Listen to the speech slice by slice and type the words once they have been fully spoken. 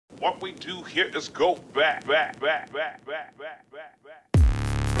What we do here is go back.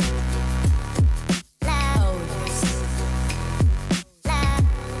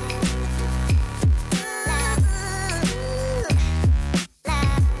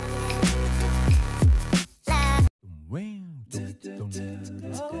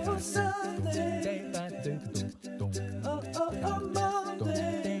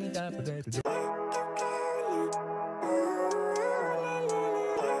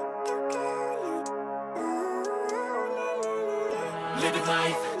 Living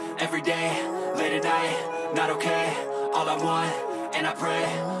life, every day, late at night, not okay. All I want, and I pray,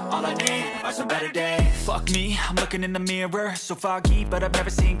 all I need are some better days. Fuck me, I'm looking in the mirror, so foggy, but I've never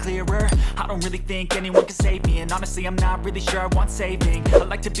seen clearer. I don't really think anyone can save me, and honestly I'm not really sure I want saving. I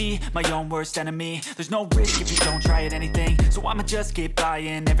like to be my own worst enemy. There's no risk if you don't try at anything, so I'ma just keep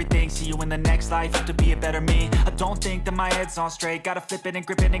buying everything. See you in the next life, have to be a better me. I don't think that my head's on straight, gotta flip it and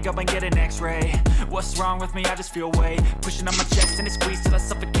grip it and go and get an x-ray. What's wrong with me? I just feel weight pushing on my chest and it squeezes till I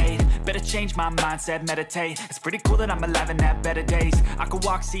suffocate. Better change my mindset, meditate. It's pretty cool that I'm alive and have better days. I could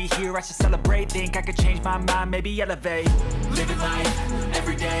walk, see, hear, I should celebrate. Think I could change my mind, maybe elevate. Living life,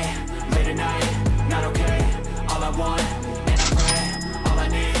 every day, late at night, not okay. All I want, and I pray, all I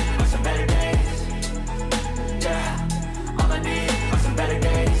need are some better days. Yeah, all I need are some better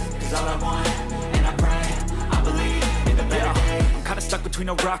days. Cause all I want, and I pray, I believe in the better days. I'm kinda stuck between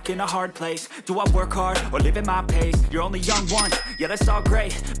a rock and a hard place. Do I work hard or live at my pace? You're only young once, yeah that's all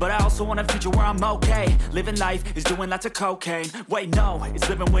great, but I also want a future where I'm okay. Living life is doing lots of cocaine. Wait no, it's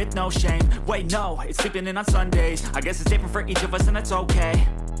living with no shame. Wait no, it's sleeping in on Sundays. I guess it's different for each of us and that's okay.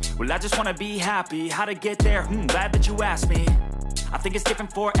 Well I just wanna be happy, how to get there? Glad that you asked me. I think it's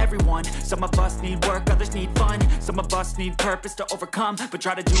different for everyone. Some of us need work, others need fun. Some of us need purpose to overcome. But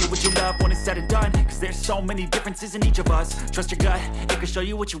try to do what you love when it's said and done. Cause there's so many differences in each of us. Trust your gut, it can show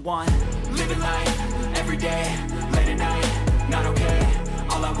you what you want. Living life, every day, late at night, not okay.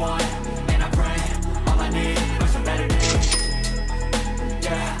 All I want, and I pray, all I need are some better days.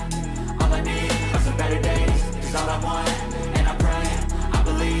 Yeah, all I need are some better days. Cause all I want, and I pray, I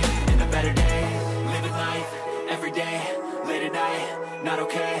believe in the better days. Living life, every day, late at night, not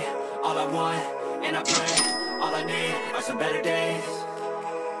okay. All I want, and I pray, all I need are some better days.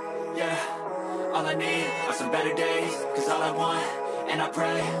 Yeah, all I need are some better days. Cause all I want, and I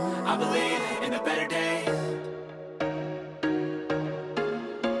pray, I believe in the better days.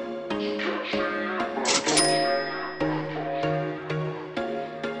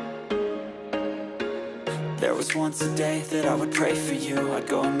 There was once a day that I would pray for you. I'd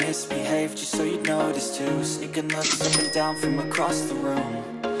go and misbehave just so you'd notice too. Sneaking looks up and down from across the room.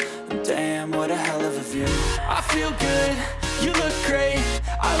 And damn, what a hell of a view. I feel good, you look great,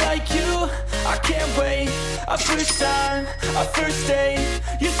 I like you, I can't wait. A first time, a first date,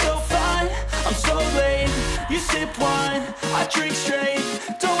 you're so fine, I'm so late. You sip wine, I drink straight.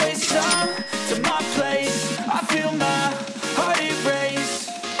 Don't waste time to my place. I feel my heart erase.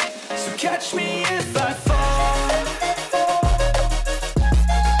 So catch me if I fall.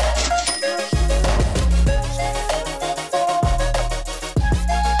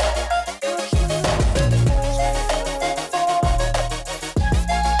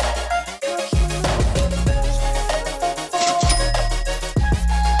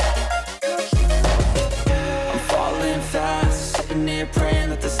 Praying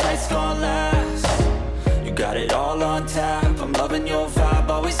that this night's gonna last. You got it all on tap, I'm loving your vibe,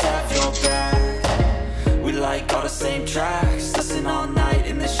 always have your back. We like all the same tracks, listen all night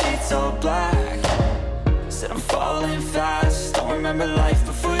in the sheets all black. Said I'm falling fast, don't remember life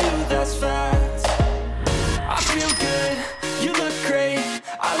before you, that's facts. I feel good, you look great,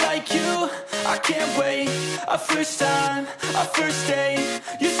 I like you, I can't wait. A first time, a first date,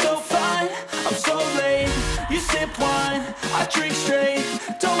 you're so fine, I'm so late. You sip wine, I drink straight.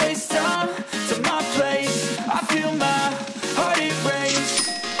 Don't waste time to my place. I feel my heart erase.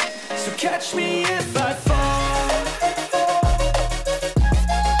 So catch me if I fall.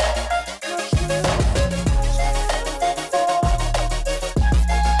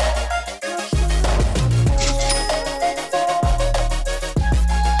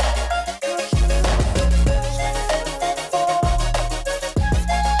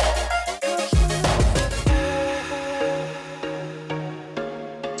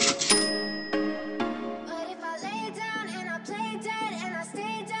 But if I lay down and I play dead and I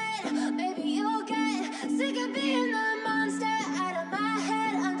stay dead, maybe you'll get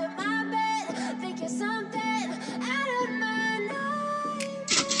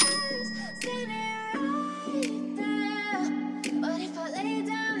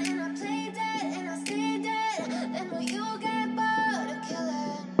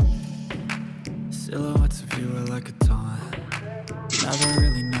Silhouettes of you are like a taunt. You never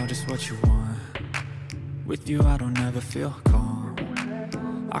really know just what you want. With you I don't ever feel calm.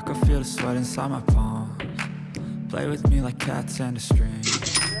 I can feel the sweat inside my palms. Play with me like cats and a string.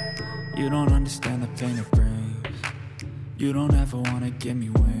 You don't understand the pain it brings. You don't ever wanna give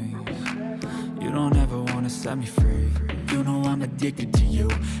me wings. You don't ever wanna set me free. You know I'm addicted to you,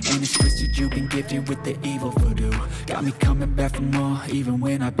 and it's twisted you've been gifted with the evil voodoo. Got me coming back for more, even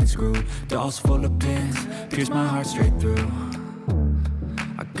when I've been screwed. Dolls full of pins, pierce my heart straight through.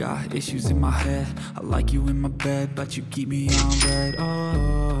 I got issues in my head, I like you in my bed, but you keep me on red.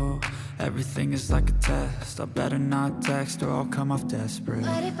 Oh, everything is like a test. I better not text or I'll come off desperate.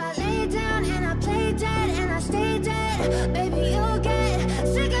 But if I lay down and I play dead and I stay dead, baby you'll get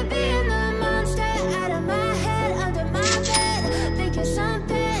sick of being the monster out of my head, under my bed, thinking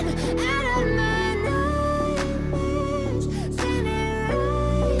something out of my nightmares, standing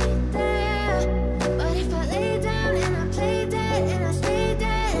right there. But if I lay down and I play dead and I stay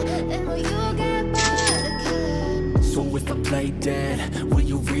dead, then will you get bored again? So if I play dead, will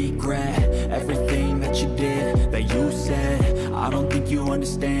you regret everything that you did, that you said? I don't think you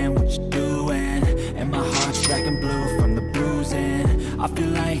understand what you're doing, and my heart's black and blue from the bruising. I feel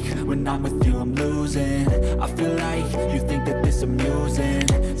like when I'm with you I'm losing. I feel like you think that this amusing,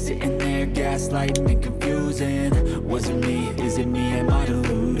 sitting there gaslighting and confusing. Was it me? Is it me? Am I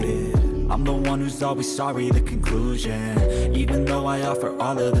deluded? I'm the one who's always sorry, the conclusion, even though I offer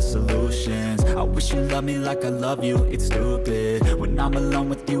all of the solutions. I wish you loved me like I love you, it's stupid. When I'm alone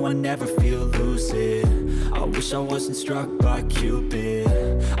with you I never feel lucid. I wish I wasn't struck by Cupid.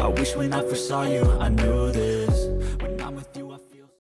 I wish when I first saw you I knew this.